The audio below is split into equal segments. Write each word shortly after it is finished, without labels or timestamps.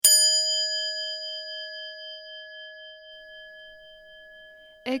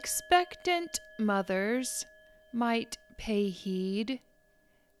Expectant mothers might pay heed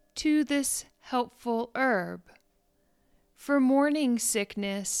to this helpful herb. For morning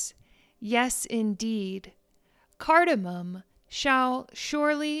sickness, yes indeed, cardamom shall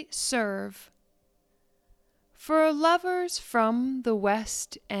surely serve. For lovers from the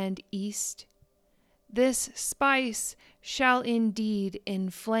west and east, this spice shall indeed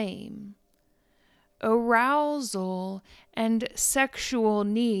inflame arousal and sexual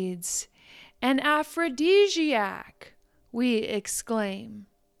needs, an aphrodisiac, we exclaim.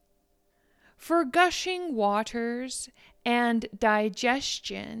 For gushing waters and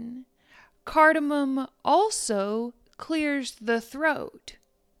digestion, cardamom also clears the throat,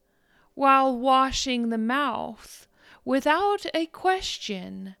 while washing the mouth without a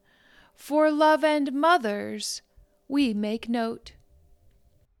question. For love and mothers, we make note.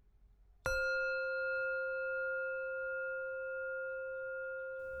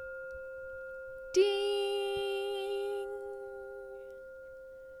 Ding!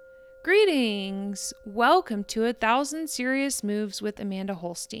 Greetings! Welcome to 1,000 Serious Moves with Amanda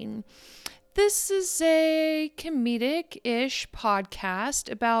Holstein. This is a comedic-ish podcast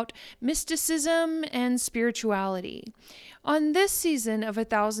about mysticism and spirituality. On this season of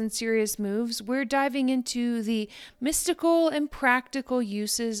 1,000 Serious Moves, we're diving into the mystical and practical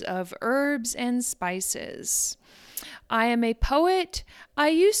uses of herbs and spices. I am a poet. I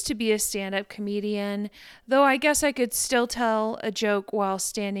used to be a stand-up comedian, though I guess I could still tell a joke while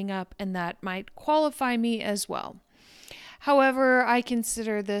standing up, and that might qualify me as well. However, I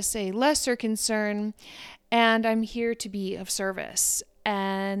consider this a lesser concern, and I'm here to be of service.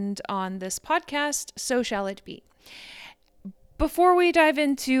 And on this podcast, so shall it be. Before we dive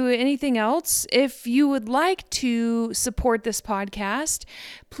into anything else, if you would like to support this podcast,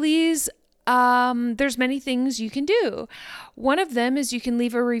 please there's many things you can do. One of them is you can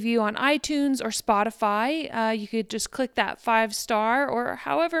leave a review on iTunes or Spotify. You could just click that 5-star or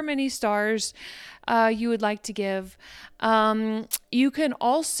however many stars you would like to give. You can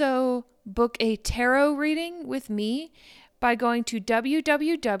also book a tarot reading with me by going to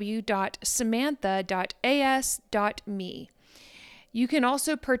www.samantha.as.me. You can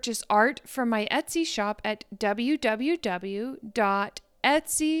also purchase art from my Etsy shop at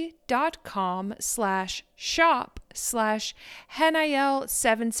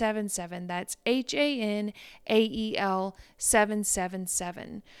www.etsy.com/shop/Hanael777. That's HANAEL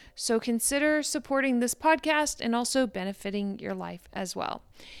 777. So consider supporting this podcast and also benefiting your life as well.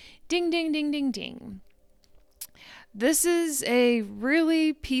 Ding, ding, ding, ding, ding. This is a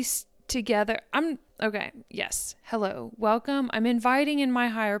really pieced together. Yes. Hello. Welcome. I'm inviting in my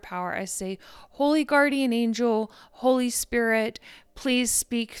higher power. I say, Holy Guardian Angel, Holy Spirit, please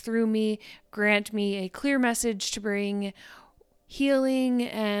speak through me. Grant me a clear message to bring healing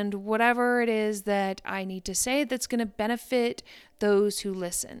and whatever it is that I need to say that's going to benefit those who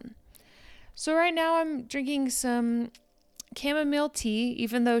listen. So right now I'm drinking some chamomile tea,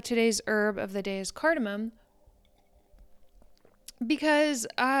 even though today's herb of the day is cardamom. Because,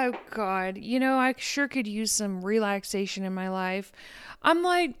 oh God, I sure could use some relaxation in my life. I'm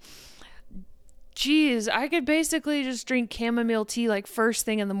like, geez, I could basically just drink chamomile tea like first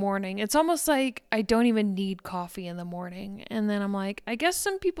thing in the morning. It's almost like I don't even need coffee in the morning. And then I'm like, I guess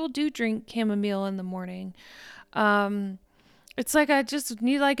some people do drink chamomile in the morning. It's like I just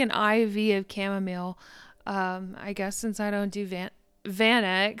need like an IV of chamomile. I guess since I don't do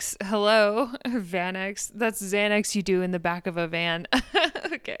Xanax. Hello, Xanax. That's Xanax you do in the back of a van.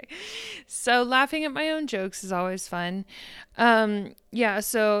 Okay. So laughing at my own jokes is always fun.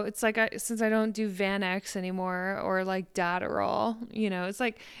 So it's like since I don't do Xanax anymore or like Adderall, it's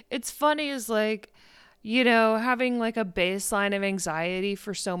like, it's funny is like, having like a baseline of anxiety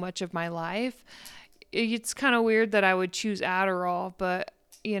for so much of my life. It's kind of weird that I would choose Adderall, but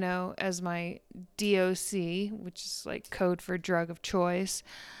as my DOC, which is like code for drug of choice.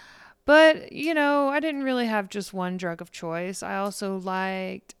 But, I didn't really have just one drug of choice. I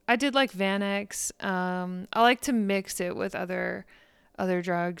did like Xanax. I like to mix it with other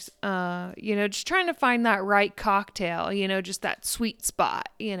drugs. Just trying to find that right cocktail, just that sweet spot,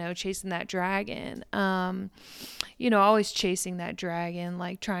 chasing that dragon. Always chasing that dragon,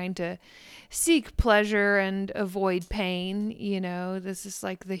 like trying to seek pleasure and avoid pain. This is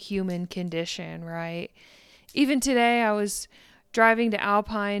like the human condition, right? Even today I was driving to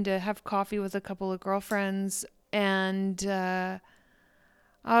Alpine to have coffee with a couple of girlfriends, and I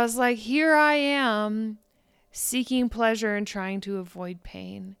was like, here I am seeking pleasure and trying to avoid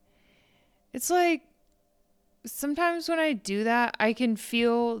pain. It's like sometimes when I do that, I can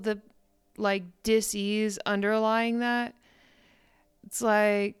feel the like dis-ease underlying that. It's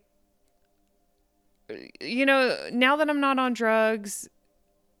like, now that I'm not on drugs,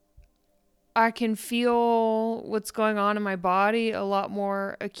 I can feel what's going on in my body a lot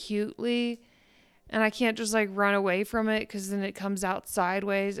more acutely. And I can't just like run away from it, because then it comes out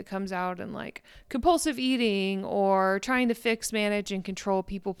sideways. It comes out in like compulsive eating or trying to fix, manage, and control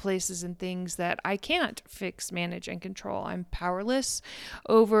people, places, and things that I can't fix, manage, and control. I'm powerless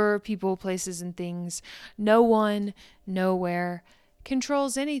over people, places, and things. No one, nowhere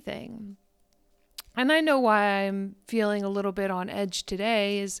controls anything. And I know why I'm feeling a little bit on edge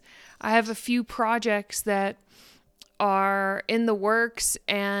today is I have a few projects that are in the works,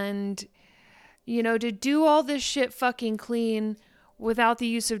 and to do all this shit fucking clean without the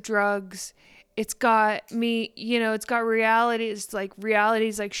use of drugs, it's got me, it's got reality. It's like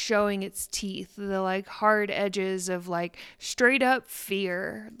reality's like showing its teeth, the like hard edges of like straight up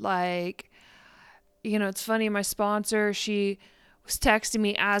fear. Like, it's funny. My sponsor, she was texting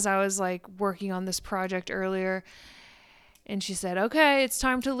me as I was like working on this project earlier. And she said, okay, it's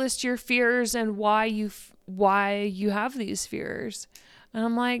time to list your fears and why you have these fears. And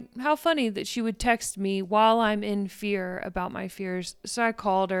I'm like, how funny that she would text me while I'm in fear about my fears. So I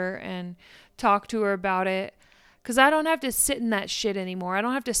called her and talked to her about it, because I don't have to sit in that shit anymore. I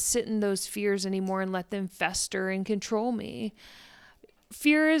don't have to sit in those fears anymore and let them fester and control me.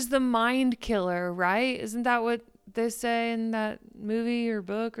 Fear is the mind killer, right? Isn't that what they say in that movie or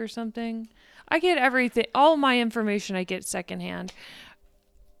book or something? I get everything, all my information I get secondhand.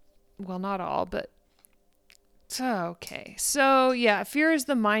 Well, not all, but okay. So yeah, fear is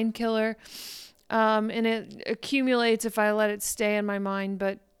the mind killer. And it accumulates if I let it stay in my mind.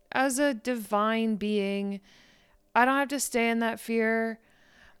 But as a divine being, I don't have to stay in that fear.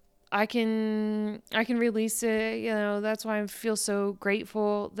 I can release it. That's why I feel so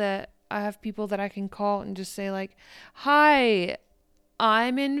grateful that I have people that I can call and just say like, hi,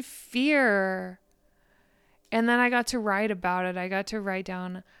 I'm in fear. And then I got to write about it. I got to write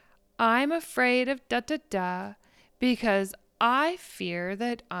down, I'm afraid of da da da because I fear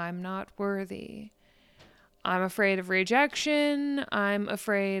that I'm not worthy. I'm afraid of rejection. I'm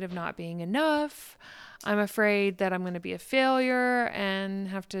afraid of not being enough. I'm afraid that I'm going to be a failure and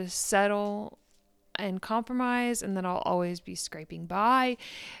have to settle and compromise, and then I'll always be scraping by.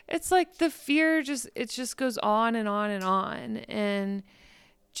 It's like the fear just goes on and on and on, and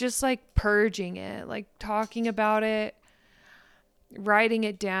just like purging it, like talking about it, writing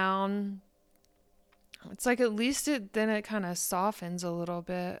it down. It's like at least then it kind of softens a little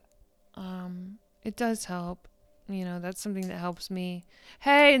bit. It does help. That's something that helps me.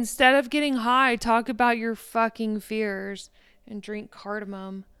 Hey, instead of getting high, talk about your fucking fears and drink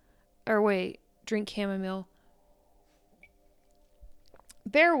cardamom. Or wait, drink chamomile.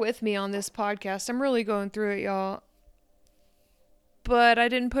 Bear with me on this podcast. I'm really going through it, y'all. But I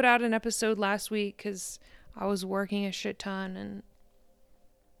didn't put out an episode last week because I was working a shit ton and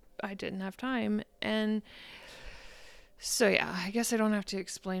I didn't have time. And so yeah, I guess I don't have to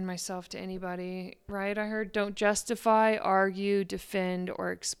explain myself to anybody, right? I heard don't justify, argue, defend,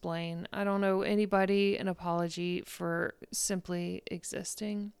 or explain. I don't owe anybody an apology for simply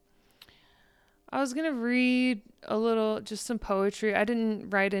existing. I was going to read just some poetry. I didn't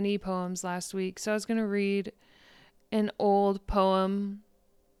write any poems last week, so I was going to read an old poem.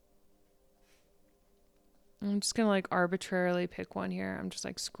 I'm just going to like arbitrarily pick one here. I'm just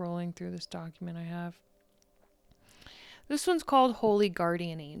like scrolling through this document I have. This one's called Holy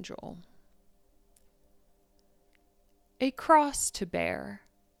Guardian Angel. A cross to bear.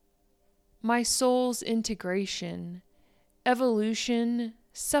 My soul's integration, evolution,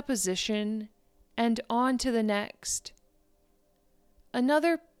 supposition, and on to the next.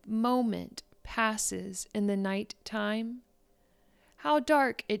 Another moment passes in the night time. How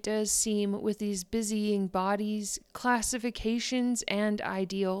dark it does seem with these busying bodies, classifications, and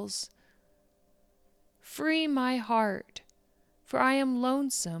ideals. Free my heart, for I am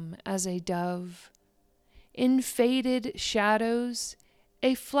lonesome as a dove. In faded shadows,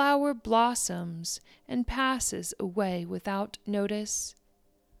 a flower blossoms and passes away without notice.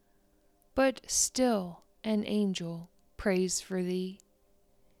 But still an angel prays for thee,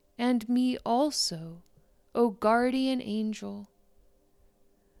 and me also, O guardian angel.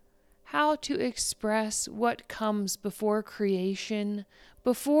 How to express what comes before creation,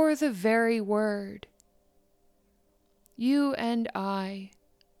 before the very word? You and I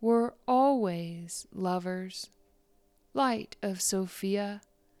were always lovers, light of Sophia,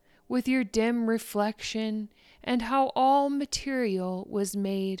 with your dim reflection, and how all material was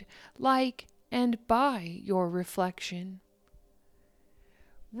made like and by your reflection.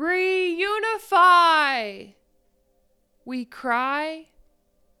 Reunify! we cry,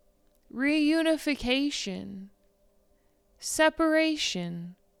 reunification,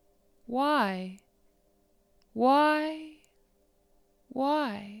 separation. Why? Why?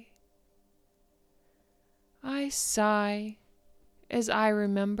 Why? I sigh as I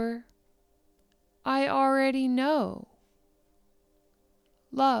remember. I already know.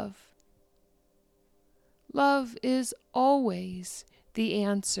 Love. Love is always the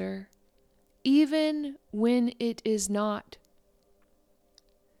answer, even when it is not.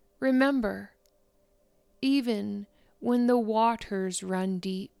 Remember, even when the waters run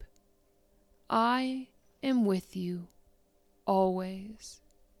deep, I am with you always.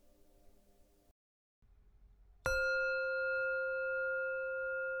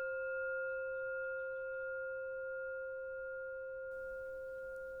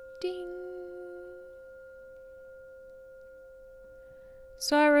 Ding.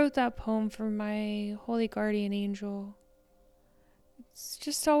 So I wrote that poem for my holy guardian angel. It's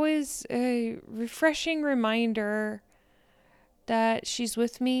just always a refreshing reminder that she's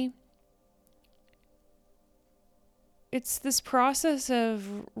with me. It's this process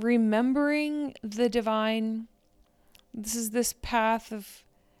of remembering the divine. This is this path of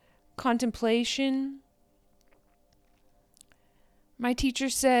contemplation. My teacher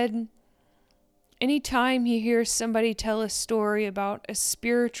said, anytime he hears somebody tell a story about a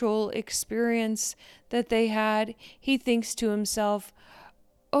spiritual experience that they had, he thinks to himself,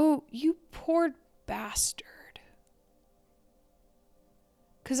 oh, you poor bastard.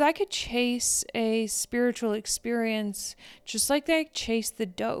 Because I could chase a spiritual experience just like I chase the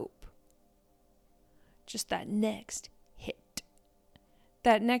dope. Just that next hit.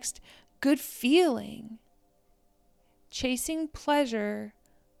 That next good feeling. Chasing pleasure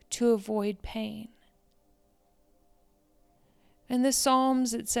to avoid pain. In the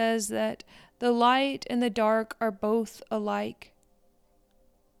Psalms it says that the light and the dark are both alike.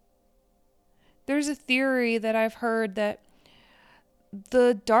 There's a theory that I've heard that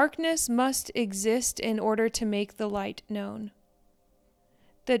the darkness must exist in order to make the light known.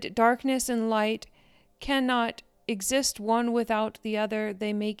 That darkness and light cannot exist one without the other,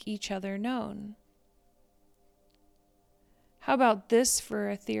 they make each other known. How about this for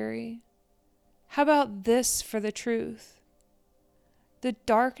a theory? How about this for the truth? The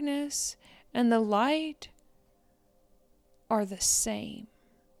darkness and the light are the same.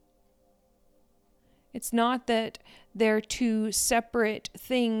 It's not that they're two separate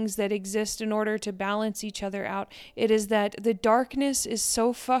things that exist in order to balance each other out. It is that the darkness is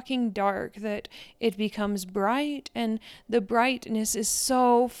so fucking dark that it becomes bright, and the brightness is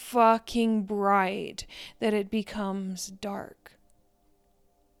so fucking bright that it becomes dark.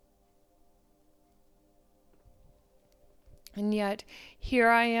 And yet, here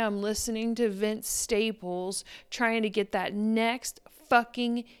I am listening to Vince Staples trying to get that next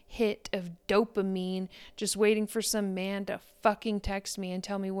fucking hit of dopamine, just waiting for some man to fucking text me and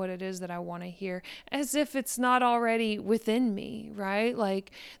tell me what it is that I want to hear, as if it's not already within me, right?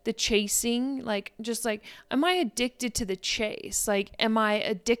 Like the chasing, am I addicted to the chase? Like, am I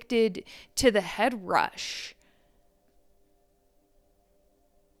addicted to the head rush?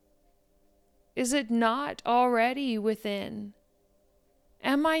 Is it not already within?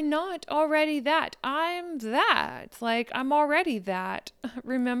 Am I not already that? I'm that. I'm already that.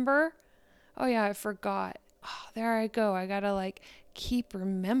 Remember? Oh yeah, I forgot. Oh, there I go. I gotta keep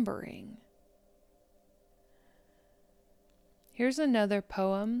remembering. Here's another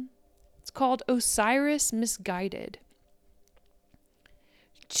poem. It's called Osiris Misguided.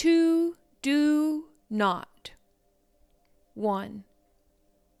 To do not. 1.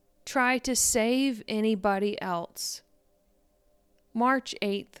 Try to save anybody else. March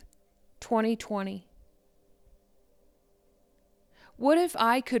 8th, 2020. What if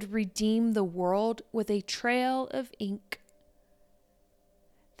I could redeem the world with a trail of ink?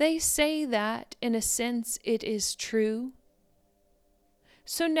 They say that, in a sense, it is true.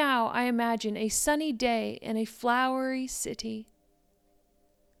 So now I imagine a sunny day in a flowery city.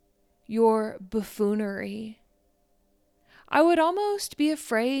 Your buffoonery. I would almost be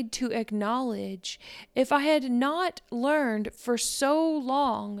afraid to acknowledge, if I had not learned for so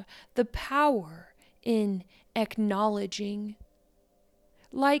long the power in acknowledging.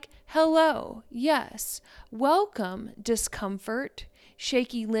 Like, hello, yes, welcome, discomfort,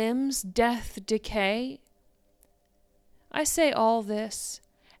 shaky limbs, death, decay. I say all this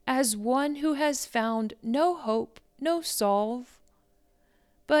as one who has found no hope, no solve.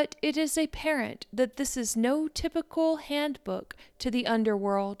 But it is apparent that this is no typical handbook to the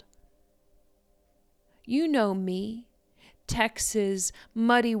underworld. You know me, Texas,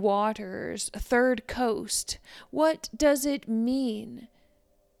 muddy waters, third coast. What does it mean?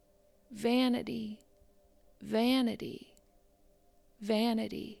 Vanity, vanity,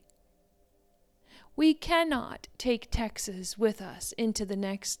 vanity. We cannot take Texas with us into the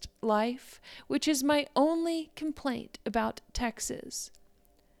next life, which is my only complaint about Texas.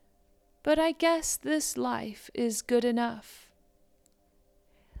 But I guess this life is good enough.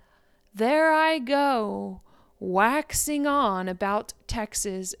 There I go, waxing on about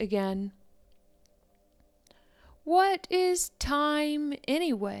Texas again. What is time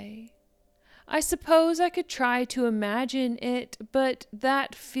anyway? I suppose I could try to imagine it, but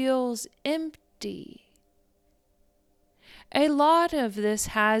that feels empty. A lot of this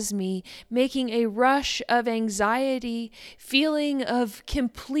has me making a rush of anxiety, feeling of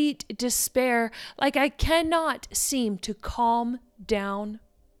complete despair, like I cannot seem to calm down.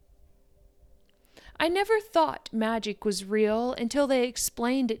 I never thought magic was real until they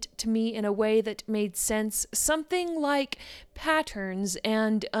explained it to me in a way that made sense, something like patterns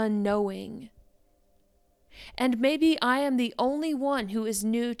and unknowing. And maybe I am the only one who is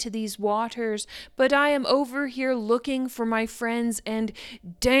new to these waters, but I am over here looking for my friends, and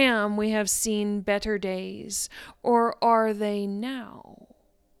damn, we have seen better days. Or are they now?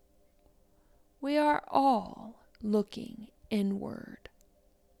 We are all looking inward.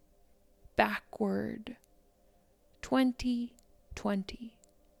 Backward. 2020.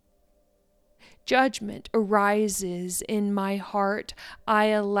 Judgment arises in my heart. I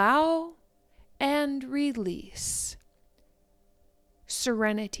allow and release.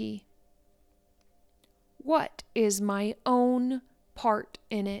 Serenity. What is my own part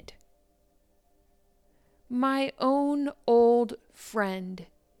in it? My own old friend.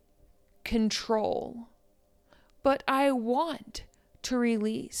 Control. But I want to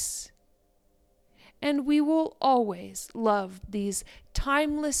release. And we will always love these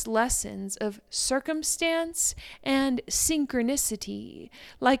timeless lessons of circumstance and synchronicity,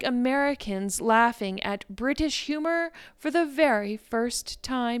 like Americans laughing at British humor for the very first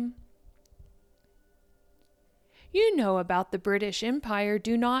time. You know about the British Empire,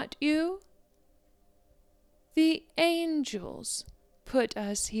 do not you? The angels put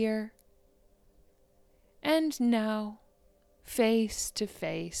us here. And now, face to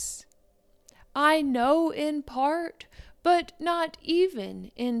face, I know in part, but not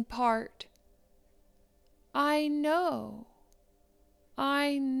even in part. I know.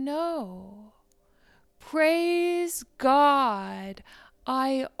 Praise God,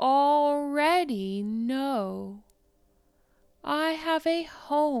 I already know. I have a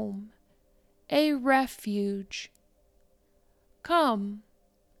home, a refuge. Come,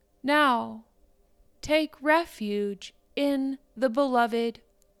 now, take refuge in the beloved.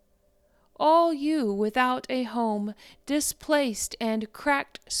 All you without a home, displaced and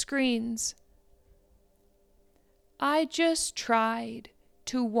cracked screens. I just tried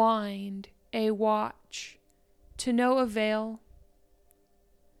to wind a watch, to no avail.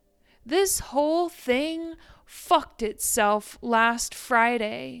 This whole thing fucked itself last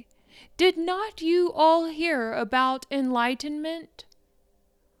Friday. Did not you all hear about enlightenment?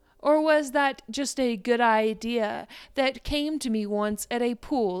 Or was that just a good idea that came to me once at a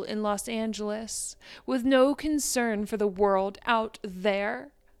pool in Los Angeles, with no concern for the world out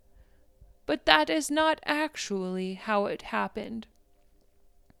there? But that is not actually how it happened.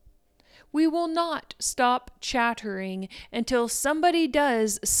 We will not stop chattering until somebody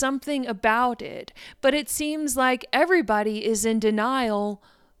does something about it, but it seems like everybody is in denial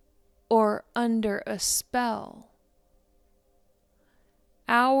or under a spell.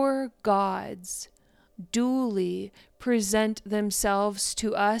 Our gods duly present themselves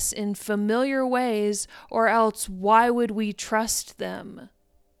to us in familiar ways, or else why would we trust them?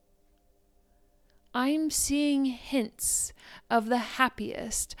 I'm seeing hints of the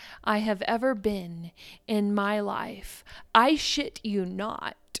happiest I have ever been in my life. I shit you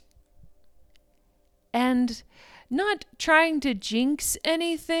not. And not trying to jinx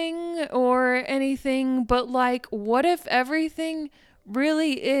anything, but like, what if everything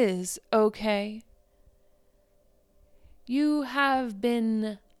really is okay? You have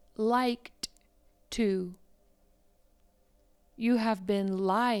been liked to. You have been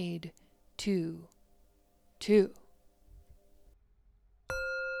lied to, too.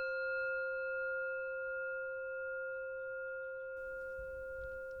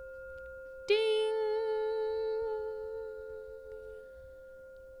 Ding!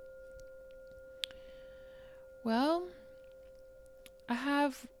 Well, I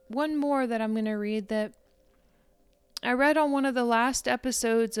have one more that I'm going to read that I read on one of the last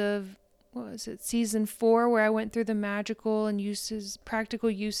episodes of what was it, season 4, where I went through the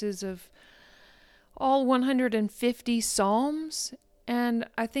practical uses of all 150 Psalms. And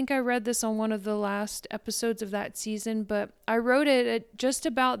I think I read this on one of the last episodes of that season, but I wrote it at just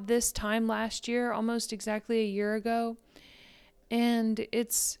about this time last year, almost exactly a year ago. And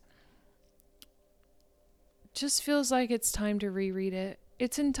it's just feels like it's time to reread it.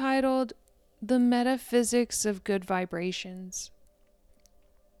 It's entitled The Metaphysics of Good Vibrations.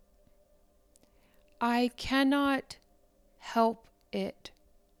 I cannot help it.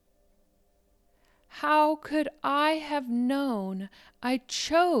 How could I have known I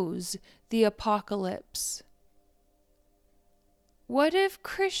chose the apocalypse? What if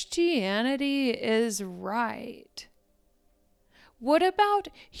Christianity is right? What about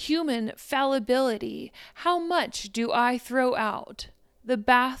human fallibility? How much do I throw out? The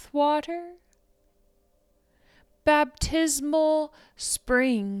bathwater? Baptismal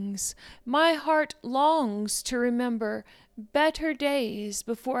springs. My heart longs to remember better days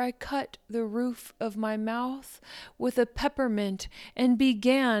before I cut the roof of my mouth with a peppermint and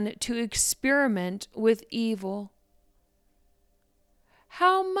began to experiment with evil.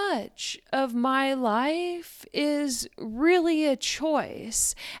 How much of my life is really a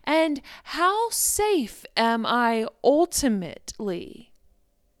choice, and how safe am I ultimately?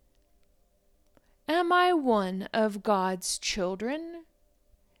 Am I one of God's children?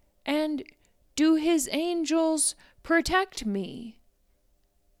 And do his angels protect me?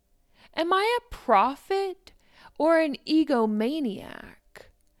 Am I a prophet or an egomaniac,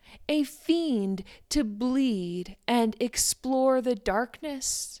 a fiend to bleed and explore the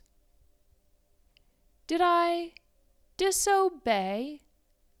darkness? Did I disobey?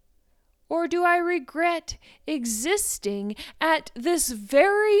 Or do I regret existing at this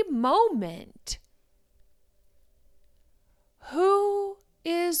very moment? Who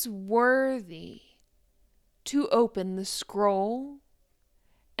is worthy to open the scroll?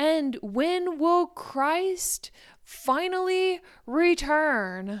 And when will Christ finally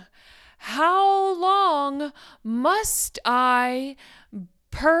return? How long must I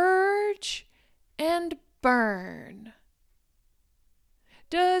purge and burn?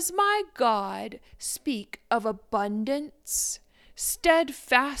 Does my God speak of abundance,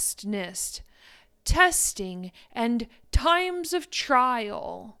 steadfastness, testing, and times of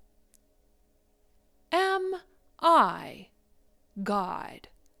trial? Am I God?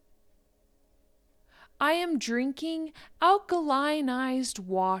 I am drinking alkalinized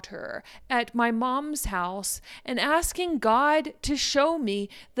water at my mom's house and asking God to show me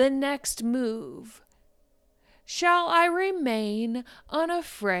the next move. Shall I remain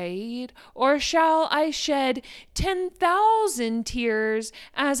unafraid, or shall I shed 10,000 tears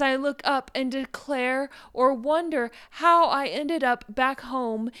as I look up and declare or wonder how I ended up back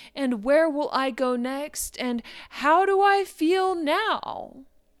home, and where will I go next, and how do I feel now?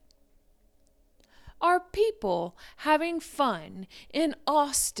 Are people having fun in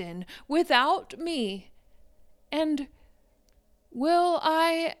Austin without me? And will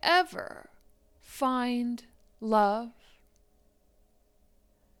I ever find love?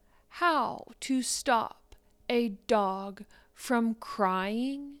 How to stop a dog from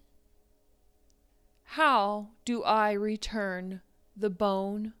crying? How do I return the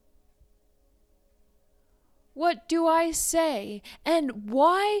bone? What do I say, and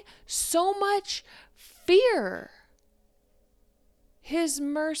why so much fear? His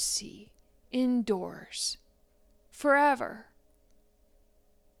mercy endures forever.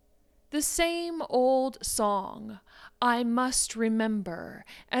 The same old song I must remember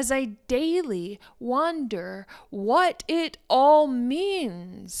as I daily wonder what it all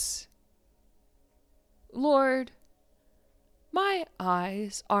means. Lord, my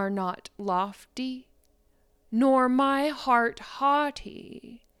eyes are not lofty, nor my heart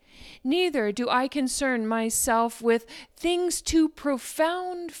haughty. Neither do I concern myself with things too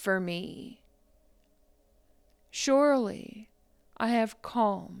profound for me. Surely I have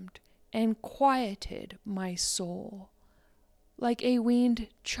calmed and quieted my soul like a weaned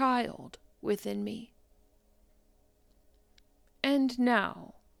child within me. And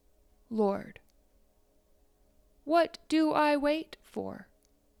now, Lord, what do I wait for?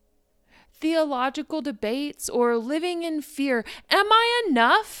 Theological debates or living in fear? Am I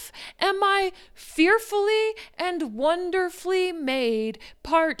enough? Am I fearfully and wonderfully made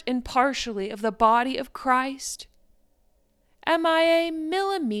part and partially of the body of Christ? Am I a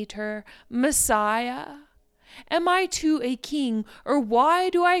millimeter Messiah? Am I too a king, or why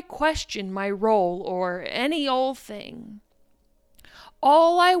do I question my role or any old thing?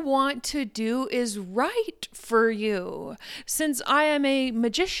 All I want to do is right for you, since I am a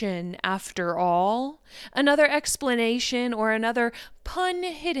magician after all. Another explanation or another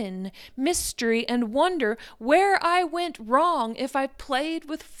pun-hidden mystery and wonder where I went wrong if I played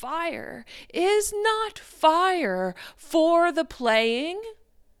with fire. Is not fire for the playing?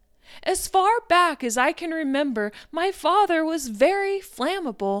 As far back as I can remember, my father was very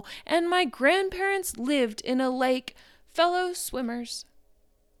flammable, and my grandparents lived in a lake, fellow swimmers.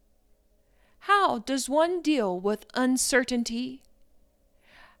 How does one deal with uncertainty?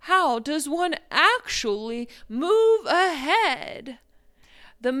 How does one actually move ahead?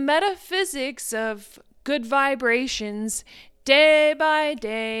 The metaphysics of good vibrations, day by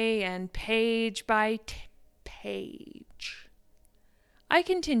day and page by page. I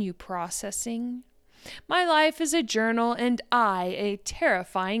continue processing. My life is a journal, and I, a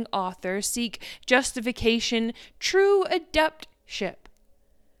terrifying author, seek justification, true adeptship.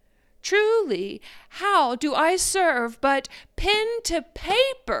 Truly, how do I serve but pen to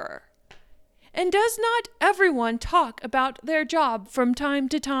paper? And does not everyone talk about their job from time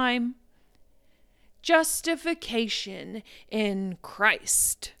to time? Justification in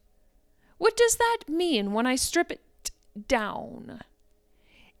Christ. What does that mean when I strip it down?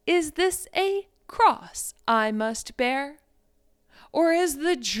 Is this a cross I must bear? Or is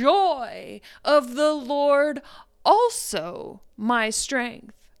the joy of the Lord also my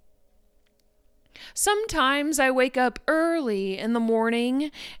strength? Sometimes I wake up early in the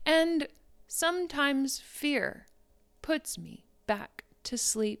morning, and sometimes fear puts me back to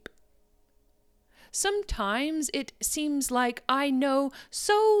sleep. Sometimes it seems like I know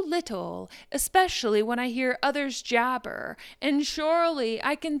so little, especially when I hear others jabber, and surely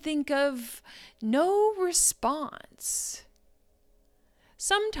I can think of no response.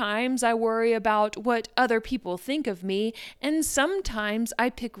 Sometimes I worry about what other people think of me, and sometimes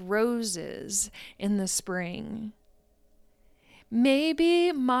I pick roses in the spring.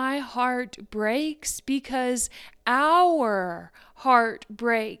 Maybe my heart breaks because our heart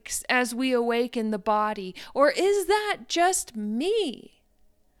breaks as we awaken the body, or is that just me?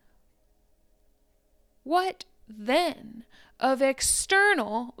 What then of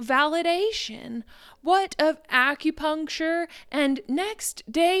external validation? What of acupuncture and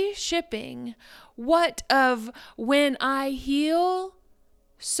next day shipping? What of when I heal,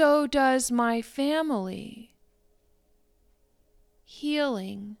 so does my family?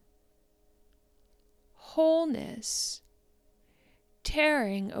 Healing, wholeness,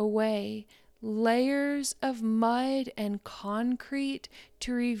 tearing away layers of mud and concrete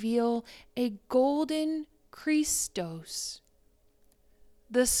to reveal a golden Christos,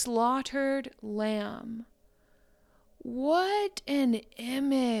 the slaughtered lamb. What an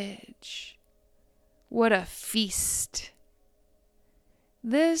image! What a feast!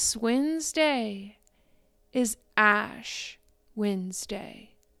 This Wednesday is Ash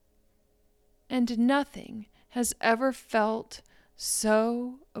Wednesday, and nothing has ever felt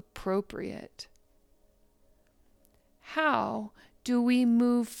so appropriate. How do we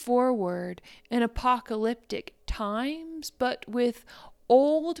move forward in apocalyptic times, but with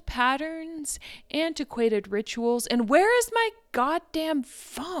old patterns, antiquated rituals, and where is my goddamn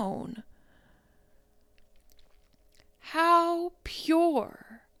phone? How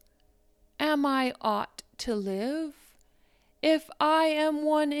pure am I ought to live if I am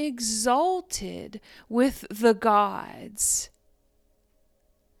one exalted with the gods?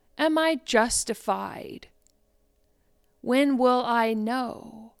 Am I justified? When will I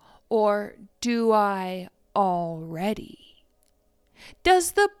know, or do I already?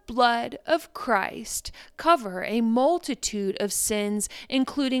 Does the blood of Christ cover a multitude of sins,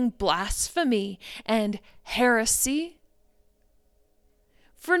 including blasphemy and heresy?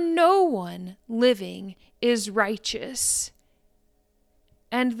 For no one living is righteous,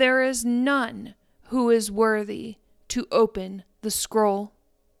 and there is none who is worthy to open the scroll.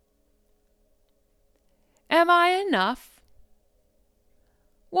 Am I enough?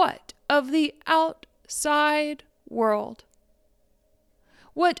 What of the outside world?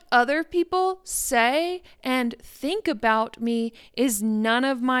 What other people say and think about me is none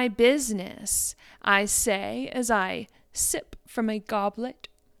of my business, I say as I sip from a goblet.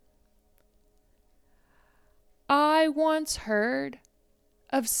 I once heard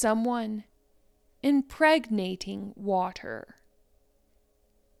of someone impregnating water.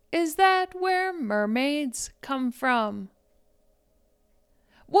 Is that where mermaids come from?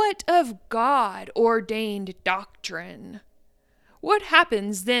 What of God-ordained doctrine? What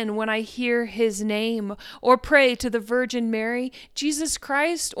happens then when I hear his name or pray to the Virgin Mary, Jesus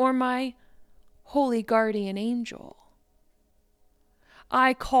Christ, or my holy guardian angel?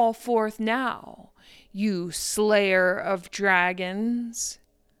 I call forth now, you slayer of dragons.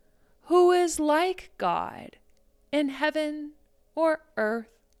 Who is like God in heaven or earth?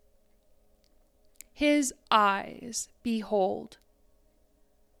 His eyes behold.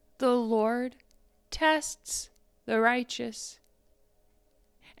 The Lord tests the righteous.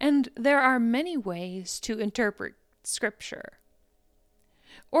 And there are many ways to interpret Scripture.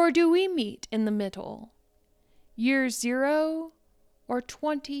 Or do we meet in the middle? Year 0 or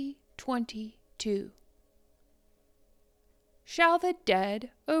 2022? Shall the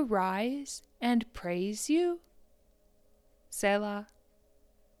dead arise and praise you? Selah.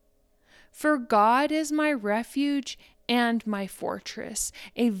 For God is my refuge and my fortress,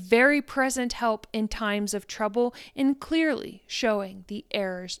 a very present help in times of trouble, in clearly showing the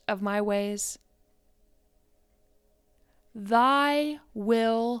errors of my ways. Thy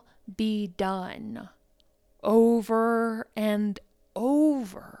will be done, over and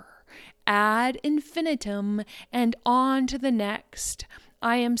over, ad infinitum, and on to the next.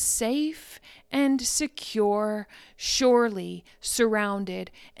 I am safe and secure, surely surrounded,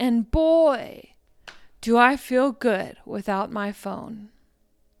 and boy, do I feel good without my phone.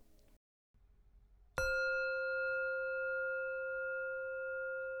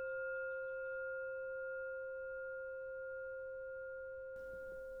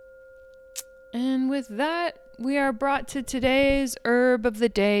 And with that, we are brought to today's herb of the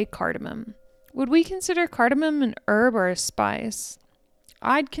day, cardamom. Would we consider cardamom an herb or a spice?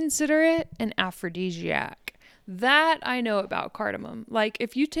 I'd consider it an aphrodisiac. That I know about cardamom. Like,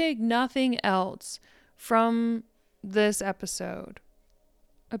 if you take nothing else from this episode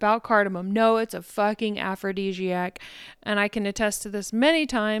about cardamom, no, it's a fucking aphrodisiac. And I can attest to this many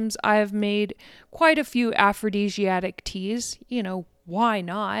times. I have made quite a few aphrodisiac teas. You know, why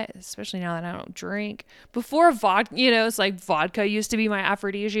not? Especially now that I don't drink. Before vodka, it's like vodka used to be my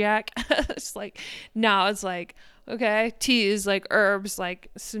aphrodisiac. It's like, now it's like, okay, teas, like herbs, like,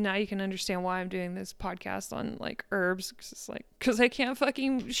 so now you can understand why I'm doing this podcast on like herbs. Cause it's like, cause I can't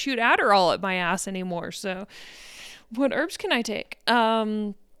fucking shoot Adderall at my ass anymore. So what herbs can I take?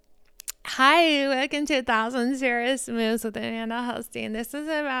 Hi, welcome to 1,000 Serious Moves with Amanda hosting. This is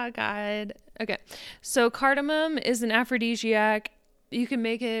about God. Okay. So cardamom is an aphrodisiac. You can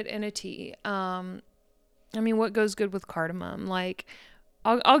make it in a tea. I mean, what goes good with cardamom? Like,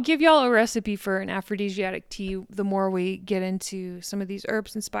 I'll give y'all a recipe for an aphrodisiac tea the more we get into some of these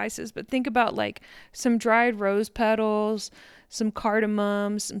herbs and spices. But think about like some dried rose petals, some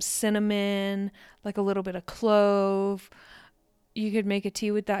cardamom, some cinnamon, like a little bit of clove. You could make a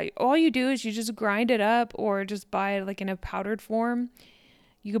tea with that. All you do is you just grind it up or just buy it like in a powdered form.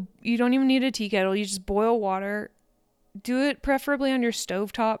 You don't even need a tea kettle. You just boil water. Do it preferably on your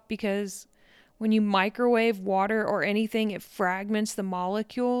stovetop, because when you microwave water or anything, it fragments the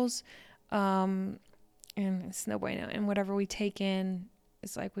molecules. And it's no bueno. And whatever we take in,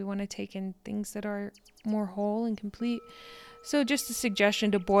 it's like we want to take in things that are more whole and complete. So just a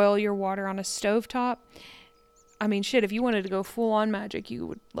suggestion to boil your water on a stovetop. I mean, shit, if you wanted to go full on magic, you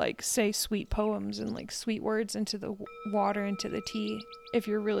would like say sweet poems and like sweet words into the water, into the tea, if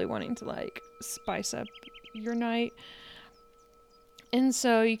you're really wanting to like spice up your night. And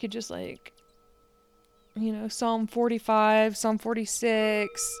so you could just like, Psalm 45, Psalm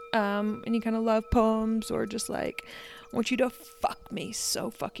 46, any kind of love poems, or just like, I want you to fuck me so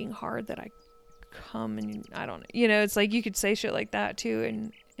fucking hard that I come, and I don't, it's like you could say shit like that too,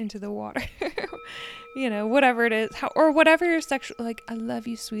 and into the water, whatever it is, or whatever your sexual, like, I love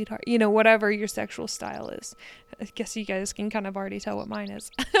you, sweetheart, whatever your sexual style is. I guess you guys can kind of already tell what mine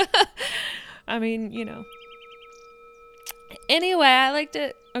is. I mean, anyway, I liked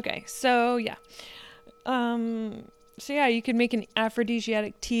it. Okay, so yeah. So yeah, you could make an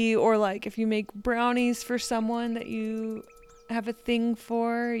aphrodisiac tea, or like if you make brownies for someone that you have a thing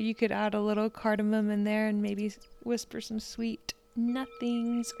for, you could add a little cardamom in there and maybe whisper some sweet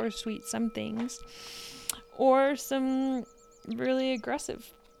nothings or sweet somethings, or some really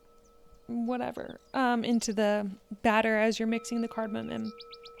aggressive whatever into the batter as you're mixing the cardamom.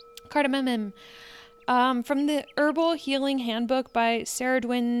 From the Herbal Healing Handbook by Sarah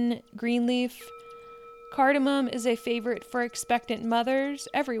Dwin Greenleaf. Cardamom is a favorite for expectant mothers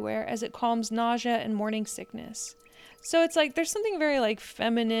everywhere, as it calms nausea and morning sickness. So it's like, there's something very like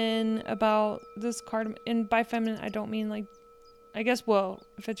feminine about this cardamom. And by feminine, I don't mean like, I guess, well,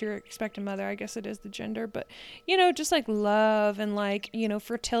 if it's your expectant mother, I guess it is the gender, but just like love and like,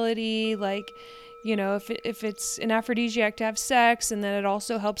 fertility, like, if it's an aphrodisiac to have sex, and then it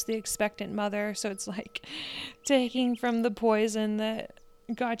also helps the expectant mother. So it's like taking from the poison that,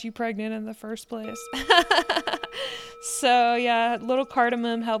 got you pregnant in the first place. So yeah, little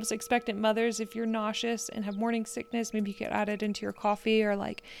cardamom helps expectant mothers if you're nauseous and have morning sickness. Maybe you could add it into your coffee or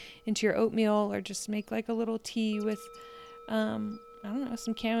like into your oatmeal, or just make like a little tea with I don't know,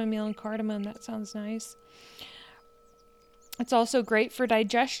 some chamomile and cardamom. That sounds nice. It's also great for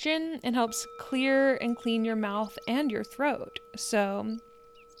digestion and helps clear and clean your mouth and your throat. So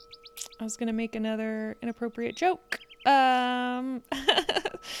I was gonna make another inappropriate joke.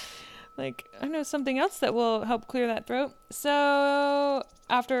 Like, I know something else that will help clear that throat. So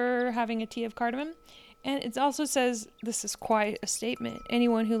after having a tea of cardamom, and it also says, this is quite a statement,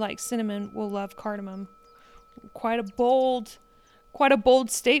 anyone who likes cinnamon will love cardamom. Quite a bold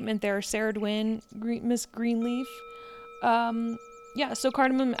statement there, Sarah Dwin, Miss Greenleaf. Yeah, so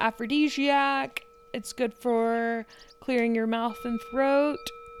cardamom aphrodisiac. It's good for clearing your mouth and throat,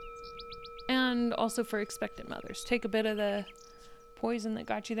 and also for expectant mothers. Take a bit of the poison that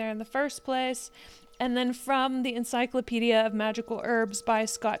got you there in the first place. And then from the Encyclopedia of Magical Herbs by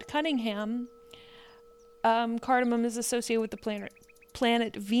Scott Cunningham, cardamom is associated with the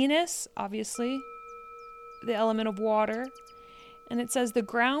planet Venus, obviously, the element of water. And it says the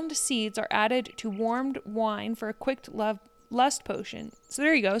ground seeds are added to warmed wine for a quick lust potion. So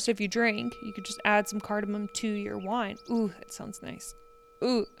there you go. So if you drink, you could just add some cardamom to your wine. Ooh, that sounds nice.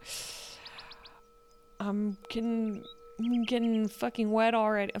 Ooh. I'm getting fucking wet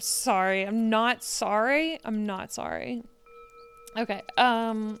already. I'm sorry. I'm not sorry. Okay.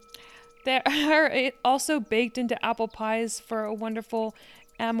 They are also baked into apple pies for a wonderful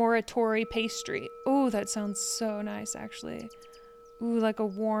amoratory pastry. Ooh, that sounds so nice, actually. Ooh, like a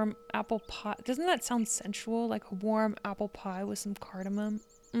warm apple pie. Doesn't that sound sensual? Like a warm apple pie with some cardamom.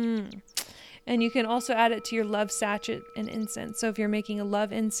 And you can also add it to your love sachet and incense. So if you're making a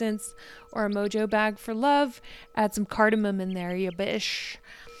love incense or a mojo bag for love, add some cardamom in there, you bish.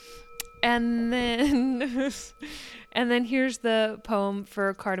 And then here's the poem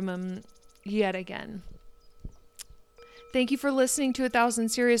for cardamom yet again. Thank you for listening to 1,000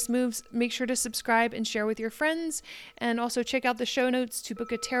 Serious Moves. Make sure to subscribe and share with your friends. And also check out the show notes to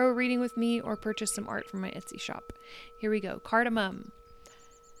book a tarot reading with me or purchase some art from my Etsy shop. Here we go. Cardamom.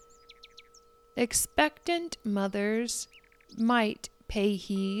 Expectant mothers might pay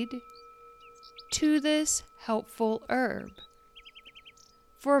heed to this helpful herb.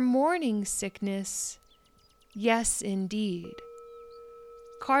 For morning sickness, yes indeed,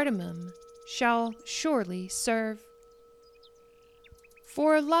 cardamom shall surely serve.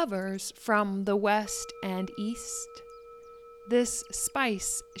 For lovers from the west and east, this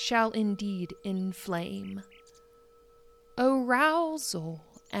spice shall indeed inflame arousal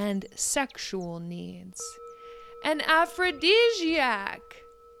and sexual needs. An aphrodisiac,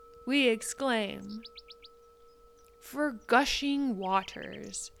 we exclaim, for gushing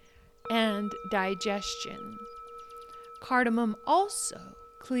waters and digestion. Cardamom also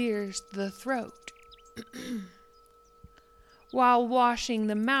clears the throat, while washing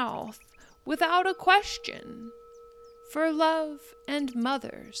the mouth without a question. For love and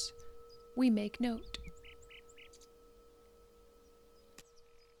mothers, we make note.